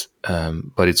 but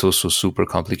it's also super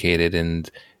complicated,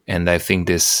 and I think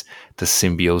the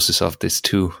symbiosis of this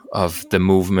two, of the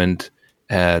movement,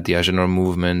 the Agenor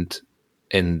movement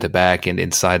in the back and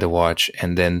inside the watch,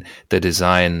 and then the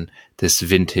design, this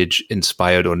vintage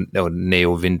inspired or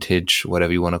neo vintage,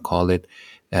 whatever you want to call it,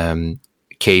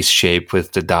 case shape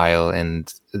with the dial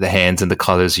and the hands and the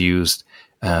colors used.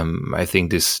 I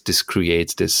think this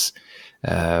creates this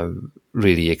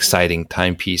really exciting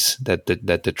timepiece that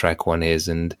the Track One is.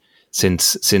 And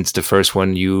since the first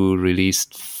one, you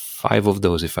released 5 of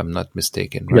those, if I'm not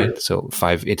mistaken, right? Yeah. So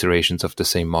 5 iterations of the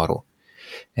same model,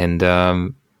 and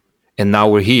now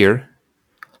we're here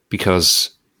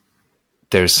because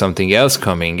there's something else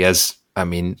coming.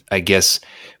 I guess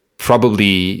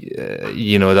probably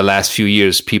the last few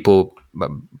years, people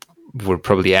were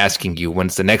probably asking you,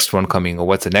 when's the next one coming, or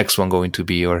what's the next one going to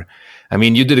be? Or,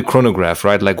 you did a chronograph,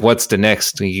 right? Like, what's the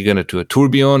next? Are you going to do a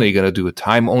tourbillon? Are you going to do a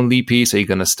time-only piece? Are you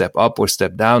going to step up or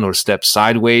step down or step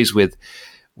sideways with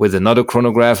another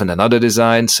chronograph and another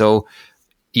design? So,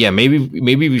 yeah, maybe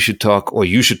we should talk, or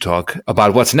you should talk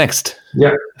about what's next.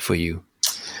 Yeah, for you.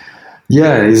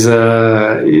 Yeah, it's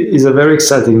a very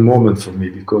exciting moment for me,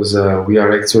 because we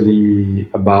are actually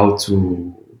about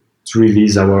to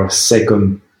release our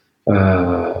second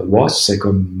watch,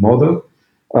 second model.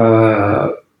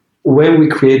 When we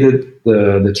created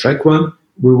the Track One,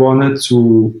 we wanted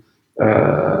to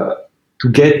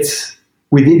get.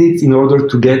 We did it in order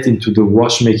to get into the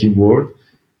watchmaking world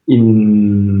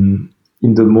in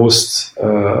the most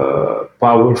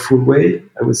powerful way,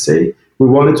 I would say. We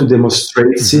wanted to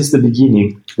demonstrate since the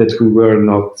beginning that we were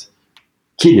not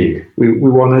kidding. We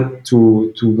wanted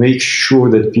to make sure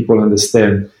that people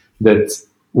understand that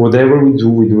whatever we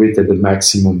do it at the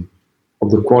maximum of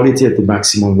the quality, at the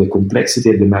maximum of the complexity,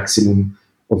 at the maximum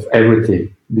of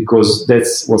everything, because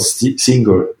that's what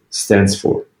Singer stands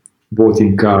for, both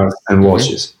in cars and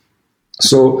watches.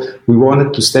 So we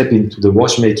wanted to step into the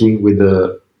watchmaking with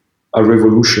a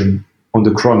revolution on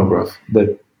the chronograph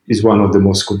that is one of the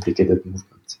most complicated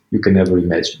movements you can ever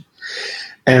imagine.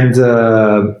 And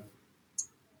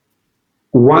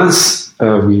once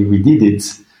we did it,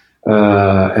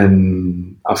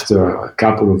 and after a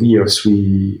couple of years,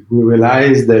 we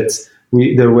realized that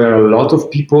there were a lot of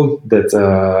people that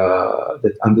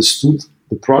understood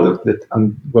the product, that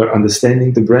were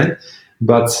understanding the brand,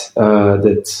 but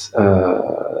that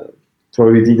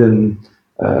probably didn't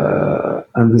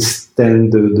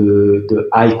understand the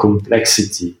high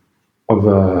complexity of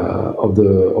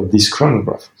this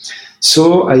chronograph.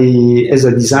 So as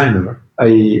a designer, I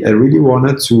really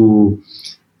wanted to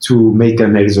make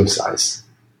an exercise.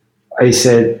 I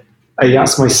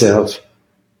asked myself,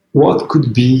 what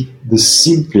could be the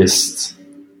simplest,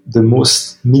 the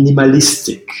most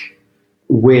minimalistic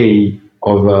way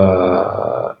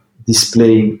of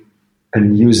displaying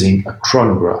and using a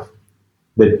chronograph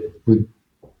that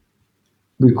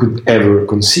we could ever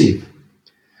conceive.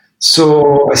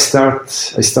 So I start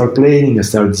playing, I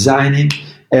start designing,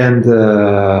 And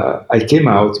I came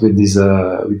out with this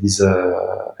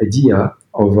idea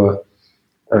of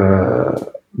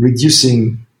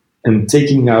reducing and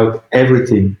taking out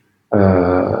everything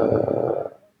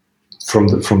from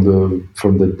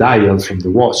the dial, from the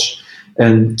watch,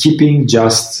 and keeping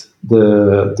just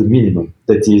the minimum,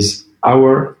 that is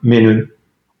hour, minute,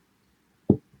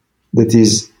 that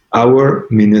is hour,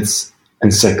 minutes,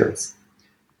 and seconds.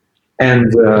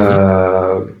 And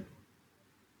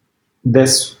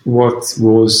that's what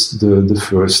was the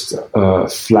first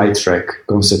Flytrek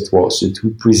concept watch that we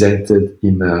presented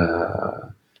in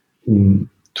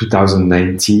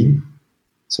 2019,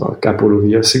 so a couple of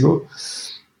years ago,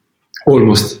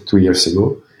 almost 2 years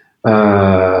ago.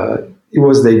 It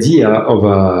was the idea of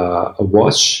a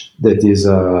watch that is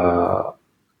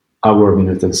hour,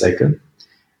 minute, and second,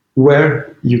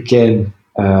 where you can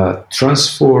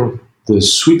transform the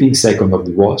sweeping second of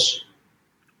the watch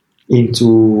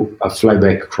into a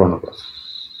flyback chronograph.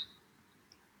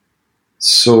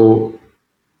 So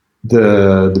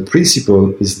the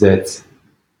principle is that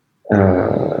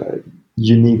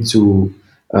you need to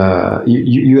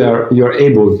you are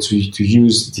able to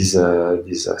use this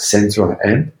central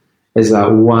hand as a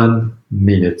 1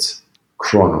 minute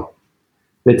chrono.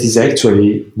 That is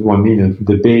actually 1 minute,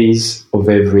 the base of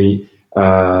every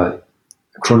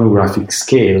chronographic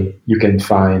scale you can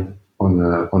find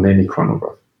on any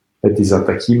chronograph. That is a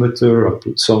tachymeter, a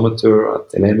pulsometer, a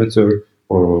telemeter,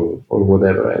 or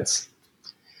whatever else.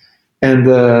 And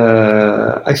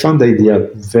I found the idea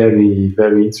very,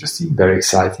 very interesting, very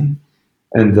exciting.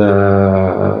 And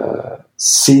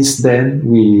since then,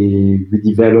 we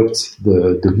developed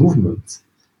the movement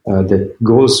that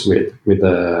goes with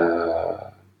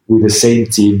the same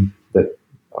team that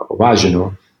of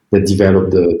Agenor that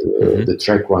developed the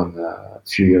Trek One a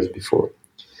few years before.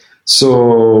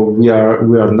 So we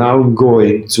are now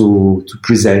going to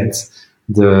present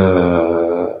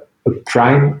a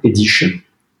prime edition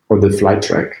of the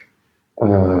Flytrek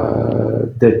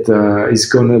that is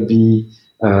going to be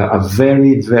a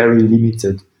very, very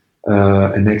limited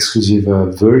and exclusive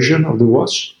version of the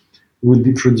watch. Will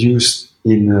be produced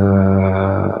in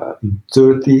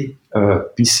 30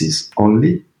 pieces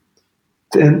only.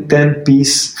 10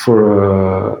 pieces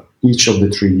for each of the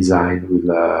three designs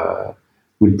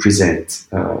will present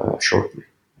shortly.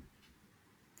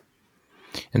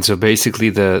 And so basically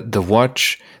the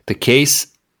watch, the case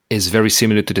is very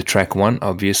similar to the Trek One,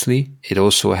 obviously. It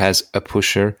also has a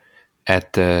pusher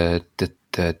at the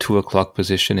 2 o'clock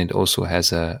position. It also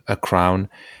has a crown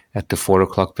at the 4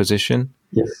 o'clock position.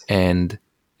 Yes. And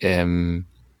then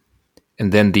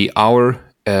the hour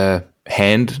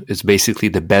hand is basically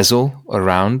the bezel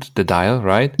around the dial,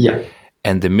 right? Yeah.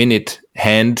 And the minute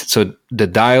hand, so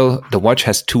the watch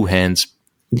has two hands.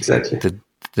 Exactly.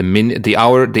 The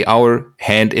hour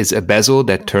hand is a bezel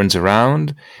that turns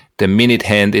around. The minute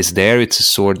hand is there; it's a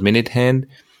sword minute hand,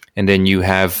 and then you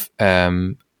have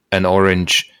an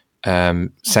orange,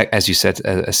 as you said,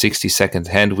 a 60-second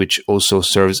hand, which also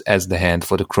serves as the hand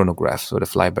for the chronograph, so the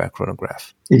flyback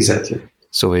chronograph. Exactly.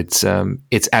 So it's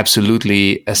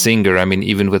absolutely a Singer. I mean,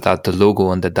 even without the logo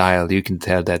on the dial, you can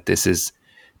tell that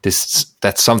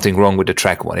that's something wrong with the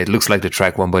Trek One. It looks like the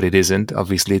Trek One, but it isn't.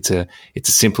 Obviously, it's a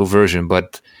simple version,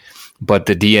 but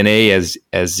the DNA,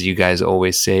 as you guys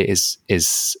always say, is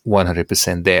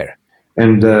 100% there.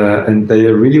 And they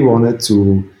really wanted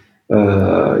to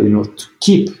to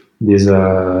keep this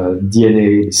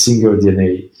DNA, Singer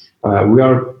DNA. We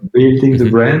are building the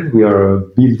brand. We are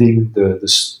building the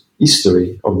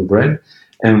history of the brand,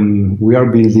 and we are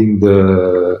building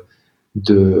the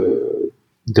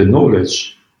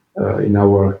knowledge in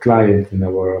our client, in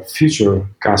our future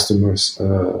customers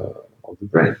of the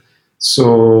brand.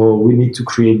 So we need to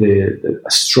create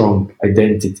a strong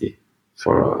identity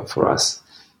for us.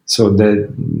 So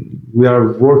that we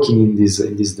are working in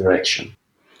this direction.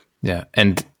 Yeah,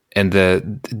 and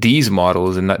these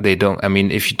models, and they don't. I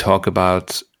mean, if you talk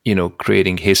about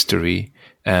creating history,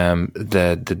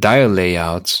 the dial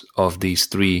layouts of these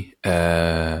three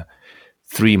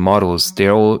models,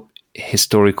 they're all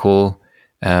historical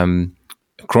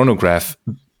chronograph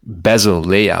bezel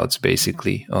layouts,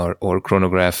 basically, or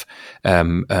chronograph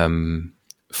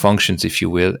functions, if you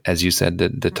will, as you said,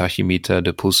 the tachymeter,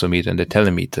 the pulsometer, and the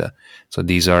telemeter. So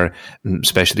these are,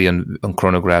 especially on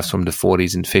chronographs from the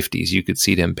 40s and 50s, you could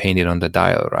see them painted on the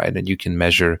dial, right? And you can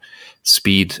measure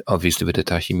speed, obviously, with the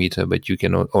tachymeter, but you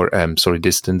can,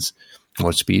 distance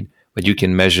or speed, but you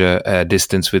can measure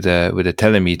distance with a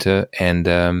telemeter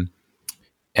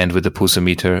and with the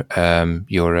pulsometer,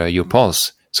 your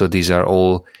pulse. So these are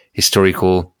all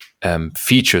historical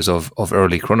features of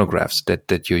early chronographs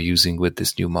that you're using with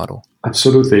this new model.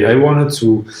 Absolutely. I wanted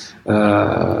to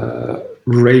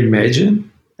reimagine,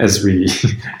 as we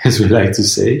as we like to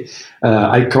say,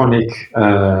 iconic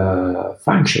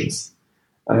functions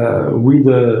with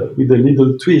a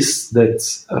little twist that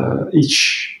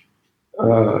each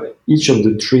of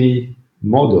the three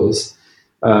models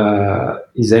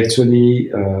is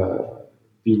actually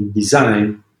been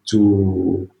designed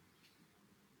to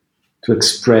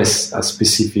express a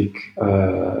specific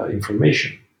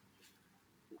information.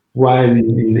 While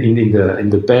in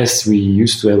the past we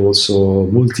used to have also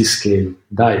multi-scale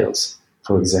dials,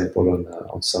 for example,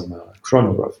 on some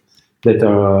chronograph that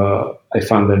are I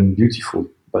found them beautiful,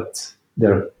 but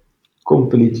they're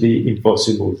completely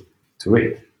impossible to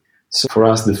read. So for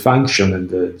us, the function and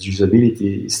the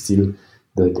usability is still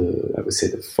the I would say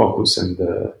the focus, and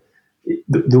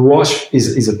the watch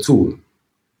is a tool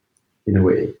in a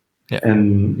way. Yeah.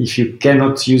 And if you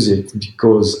cannot use it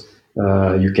because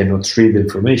you cannot read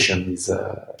information, it's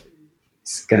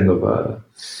kind of a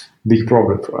big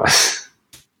problem for us.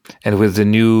 And with the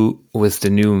new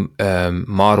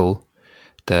model,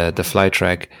 the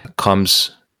Flytrack,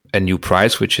 comes a new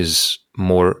price, which is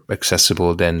more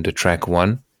accessible than the Track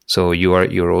One. So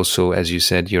you're also, as you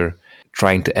said, you're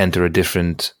trying to enter a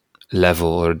different level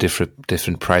or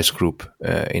different price group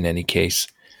in any case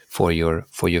for your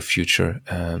future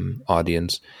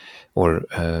audience or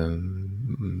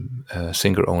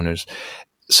Singer owners.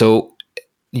 So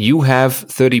you have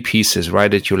 30 pieces,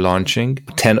 right, that you're launching,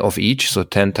 10 of each, so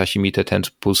 10 tachymeter, 10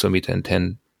 pulsometer, and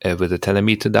 10 with a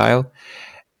telemeter dial.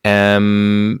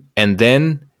 And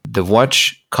then the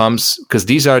watch comes, because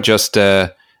these are just,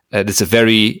 it's a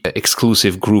very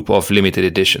exclusive group of limited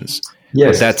editions.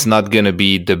 Yes. But that's not going to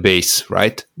be the base,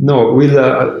 right? No,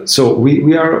 so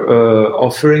we are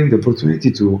offering the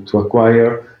opportunity to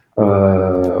acquire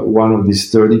one of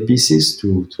these 30 pieces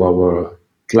to our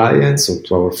clients or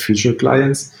to our future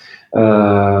clients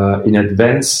in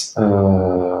advance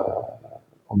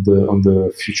on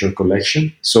the future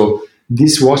collection. So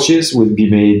these watches will be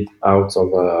made out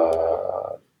of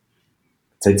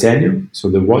titanium. So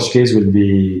the watch case will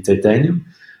be titanium.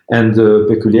 And the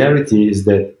peculiarity is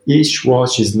that each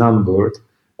watch is numbered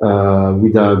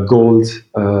with a gold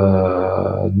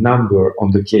number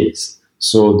on the case.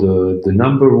 So the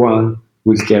number one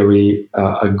will carry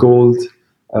a gold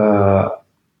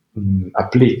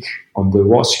applique on the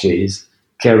watch case,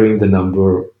 carrying the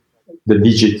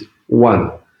digit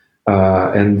 1.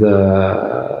 And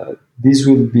this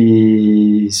will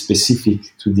be specific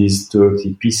to these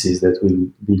 30 pieces that will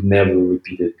be never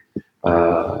repeated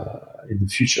in the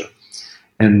future.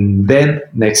 And then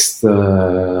next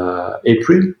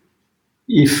April,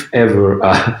 if ever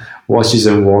Watches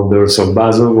and Wonders or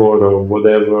Baselworld or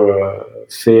whatever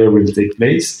fair will take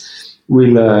place,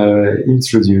 we'll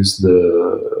introduce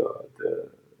the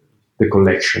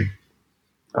collection,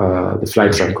 the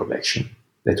Flytrack collection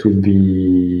that will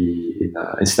be in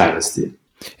stainless steel.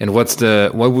 And what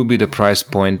would be the price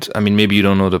point? I mean, maybe you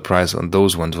don't know the price on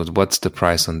those ones, but what's the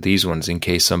price on these ones in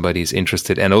case somebody is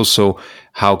interested? And also,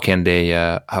 how can they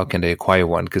acquire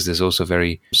one? Because there's also a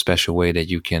very special way that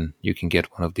you can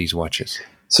get one of these watches.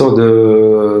 So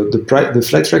the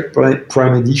Flytrack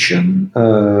Prime Edition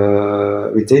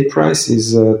retail price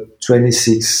is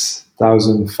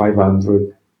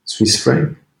 26,500 Swiss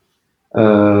franc.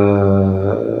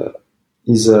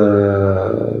 Is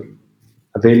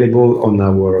available on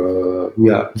our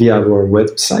via our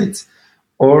website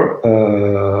or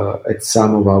at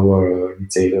some of our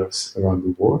retailers around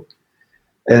the world,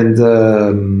 and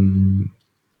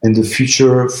the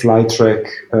future Flytrack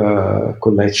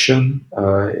collection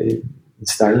in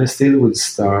stainless steel will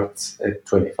start at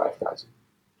 25,000.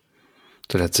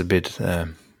 So that's a bit,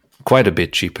 quite a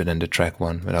bit cheaper than the Track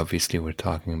One, but obviously we're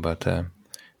talking about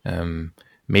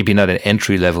maybe not an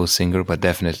entry level Singer, but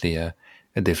definitely a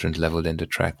different level than the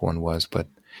Track One was. But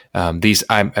these,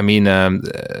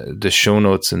 the show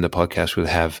notes in the podcast will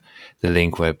have the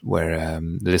link where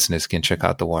the listeners can check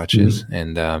out the watches,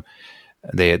 and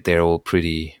they're all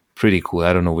pretty cool.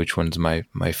 I don't know which one's my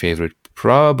favorite.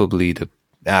 Probably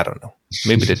I don't know,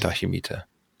 maybe the tachymeter.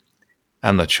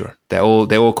 I'm not sure. They're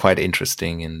all quite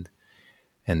interesting,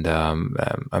 and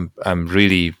I'm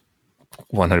really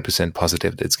 100%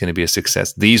 positive that it's going to be a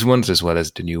success. These ones as well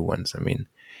as the new ones. I mean,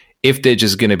 if they're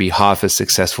just going to be half as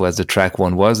successful as the Track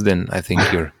One was, then I think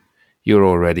you're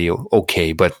already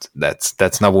okay. But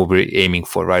that's not what we're aiming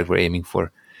for, right? We're aiming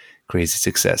for crazy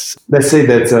success. Let's say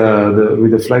that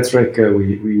with the Flytrack,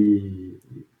 we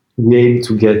aim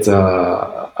to get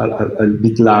a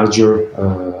bit larger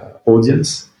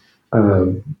audience,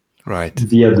 right?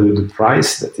 Via the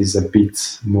price that is a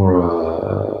bit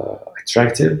more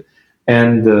attractive,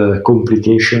 and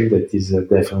complication that is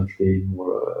definitely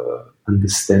more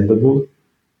understandable,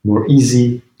 more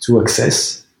easy to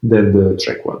access than the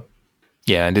Trek 1.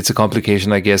 Yeah, and it's a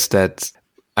complication, I guess, that,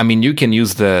 I mean, you can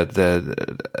use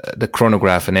the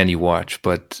chronograph in any watch,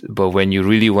 but when you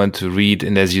really want to read,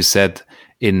 and as you said,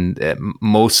 in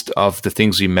most of the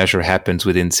things we measure happens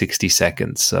within 60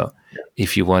 seconds. So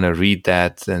if you want to read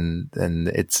that, then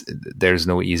there's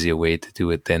no easier way to do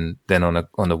it than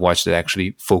on a watch that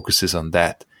actually focuses on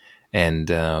that, and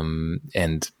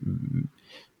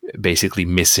basically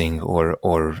missing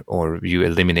or you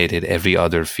eliminated every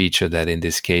other feature that in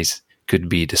this case could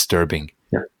be disturbing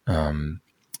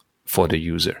for the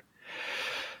user.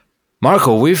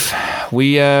 Marco, we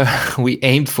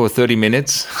aimed for 30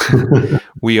 minutes.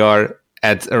 We are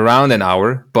at around an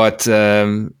hour, but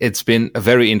it's been a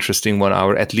very interesting 1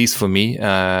 hour, at least for me.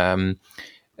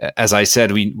 As I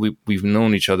said, we've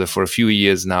known each other for a few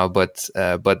years now, but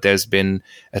there's been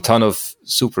a ton of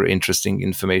super interesting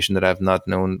information that I've not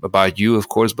known about you, of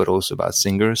course, but also about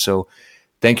Singer. So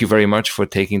thank you very much for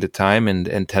taking the time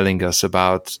and telling us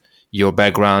about your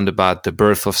background, about the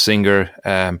birth of Singer,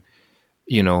 Agenor,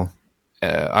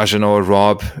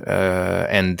 Rob,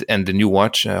 and the new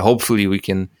watch. Hopefully we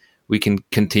can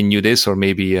continue this, or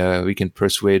maybe we can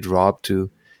persuade Rob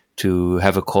to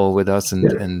have a call with us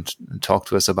and talk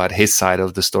to us about his side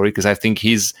of the story, because I think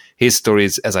his story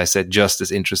is, as I said, just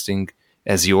as interesting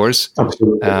as yours.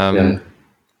 Absolutely.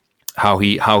 How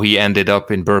he ended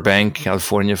up in Burbank,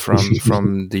 California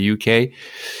from the UK.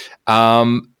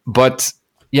 But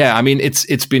yeah, I mean,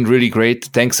 it's been really great.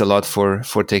 Thanks a lot for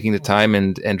taking the time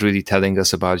and really telling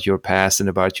us about your past and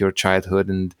about your childhood.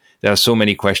 And there are so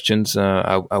many questions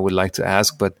I would like to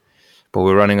ask, but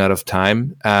we're running out of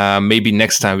time. Maybe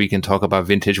next time we can talk about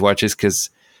vintage watches, because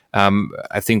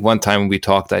I think one time we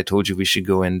talked, I told you we should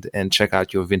go and check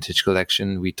out your vintage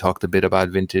collection. We talked a bit about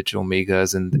vintage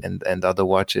Omegas and other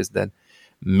watches that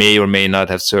may or may not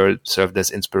have served as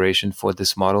inspiration for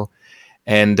this model.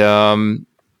 And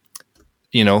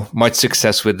much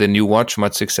success with the new watch,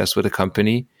 much success with the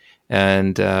company.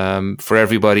 And for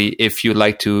everybody, if you'd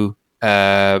like to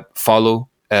follow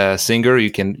Singer,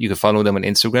 you can follow them on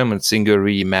Instagram on Singer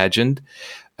Reimagined,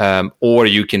 or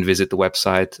you can visit the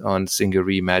website on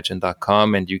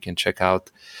singerreimagined.com and you can check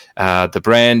out the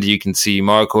brand. You can see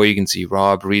Marco, you can see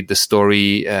Rob, read the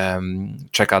story,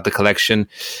 check out the collection.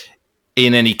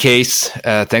 In any case,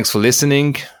 thanks for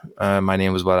listening. My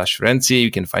name is Balázs Ferenci.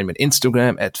 You can find me on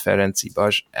Instagram at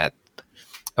FerenciBaj at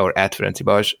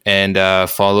FerenciBaj, and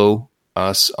follow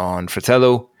us on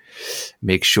Fratello.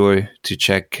 Make sure to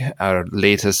check our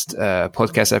latest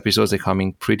podcast episodes. They're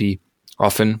coming pretty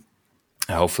often,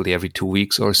 hopefully every 2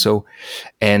 weeks or so.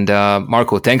 And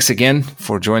Marco, thanks again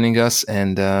for joining us,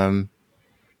 and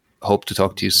hope to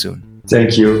talk to you soon.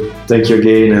 Thank you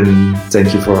again, and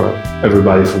thank you for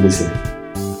everybody for listening.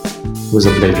 It was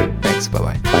a pleasure. Thanks.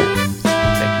 Bye-bye. Bye.